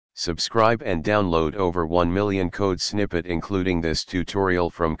Subscribe and download over 1 million code snippet including this tutorial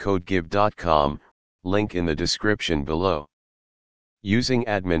from codegive.com, link in the description below. Using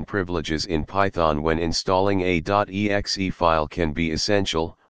admin privileges in Python when installing a .exe file can be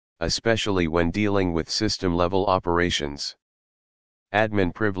essential, especially when dealing with system-level operations.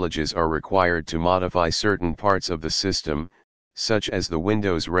 Admin privileges are required to modify certain parts of the system, such as the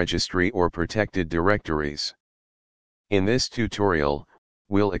Windows Registry or protected directories. In this tutorial,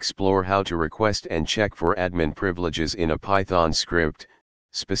 we'll explore how to request and check for admin privileges in a Python script,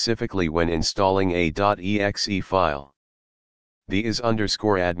 specifically when installing a .exe file. The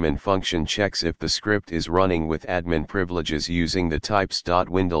is_admin function checks if the script is running with admin privileges using the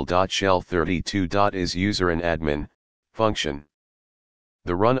types.window.shell32.isUseranadmin function.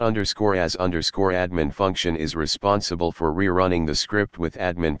 The run_as_admin function is responsible for rerunning the script with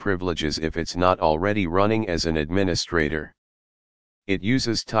admin privileges if it's not already running as an administrator. It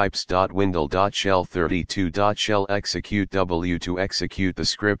uses types.window.shell32.shellExecuteW to execute the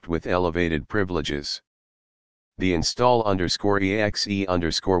script with elevated privileges. The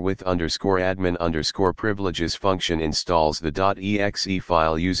install_exe_with_admin_privileges function installs the .exe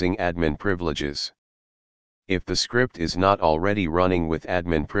file using admin privileges. If the script is not already running with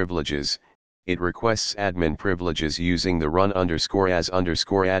admin privileges, it requests admin privileges using the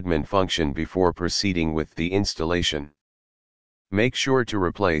run_as_admin function before proceeding with the installation. Make sure to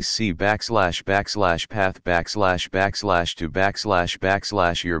replace c/path / to /your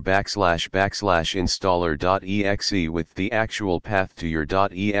 /installer.exe with the actual path to your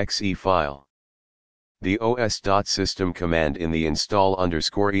 .exe file. The os.system command in the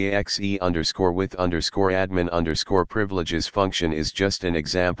install_exe_with_admin_privileges function is just an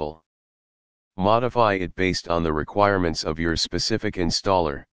example. Modify it based on the requirements of your specific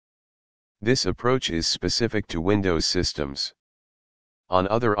installer. This approach is specific to Windows systems. On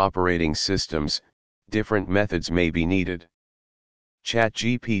other operating systems, different methods may be needed.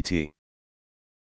 ChatGPT.